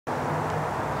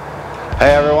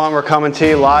Hey everyone, we're coming to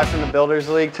you live from the Builders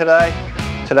League today.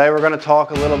 Today we're going to talk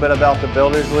a little bit about the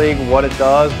Builders League, what it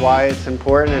does, why it's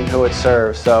important, and who it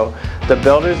serves. So the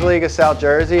Builders League of South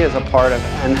Jersey is a part of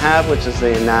NHAB, which is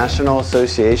the National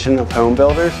Association of Home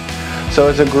Builders. So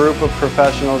it's a group of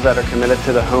professionals that are committed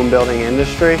to the home building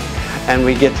industry, and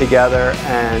we get together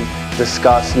and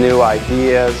discuss new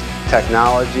ideas,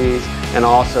 technologies, and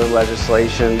also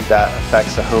legislation that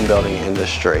affects the home building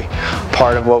industry.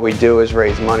 Part of what we do is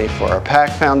raise money for our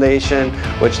PAC Foundation,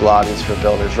 which lobbies for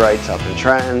builders' rights up in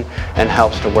Trenton and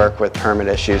helps to work with permit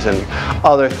issues and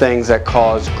other things that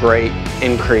cause great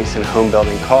increase in home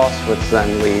building costs, which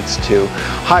then leads to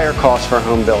higher costs for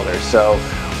home builders. So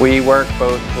we work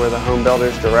both for the home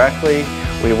builders directly,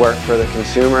 we work for the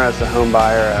consumer as the home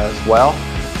buyer as well.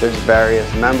 There's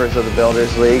various members of the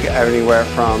Builders League, anywhere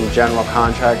from general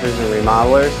contractors and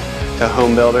remodelers to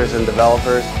home builders and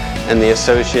developers, and the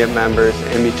associate members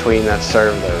in between that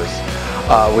serve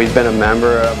those. We've been a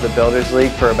member of the Builders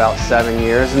League for about 7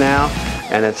 years now,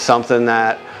 and it's something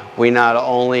that we not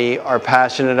only are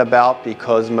passionate about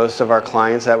because most of our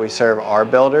clients that we serve are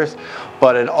builders,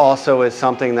 but it also is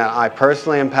something that I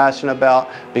personally am passionate about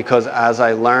because as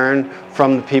I learn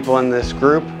from the people in this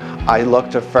group, I look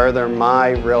to further my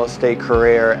real estate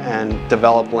career and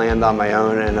develop land on my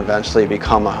own and eventually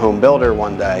become a home builder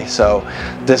one day. So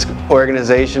this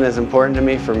organization is important to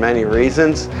me for many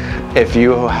reasons. If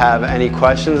you have any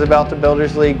questions about the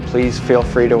Builders League, please feel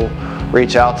free to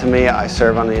reach out to me. I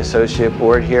serve on the associate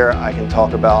board here. I can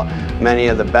talk about many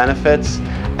of the benefits.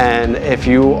 And if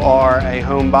you are a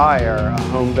home buyer, a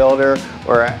home builder,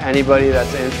 or anybody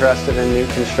that's interested in new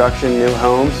construction, new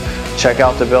homes, check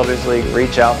out the Builders League,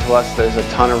 reach out to us. There's a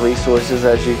ton of resources,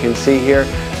 as you can see here,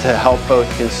 to help both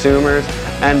consumers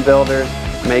and builders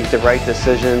make the right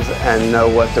decisions and know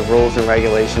what the rules and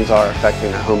regulations are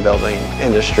affecting the home building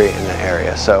industry in the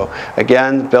area. So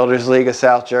again, Builders League of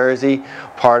South Jersey,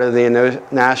 part of the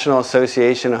National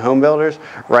Association of Home Builders,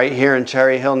 right here in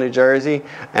Cherry Hill, New Jersey,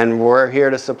 and we're here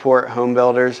to support home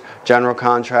builders, general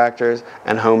contractors,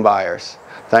 and home buyers.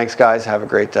 Thanks guys, have a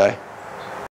great day.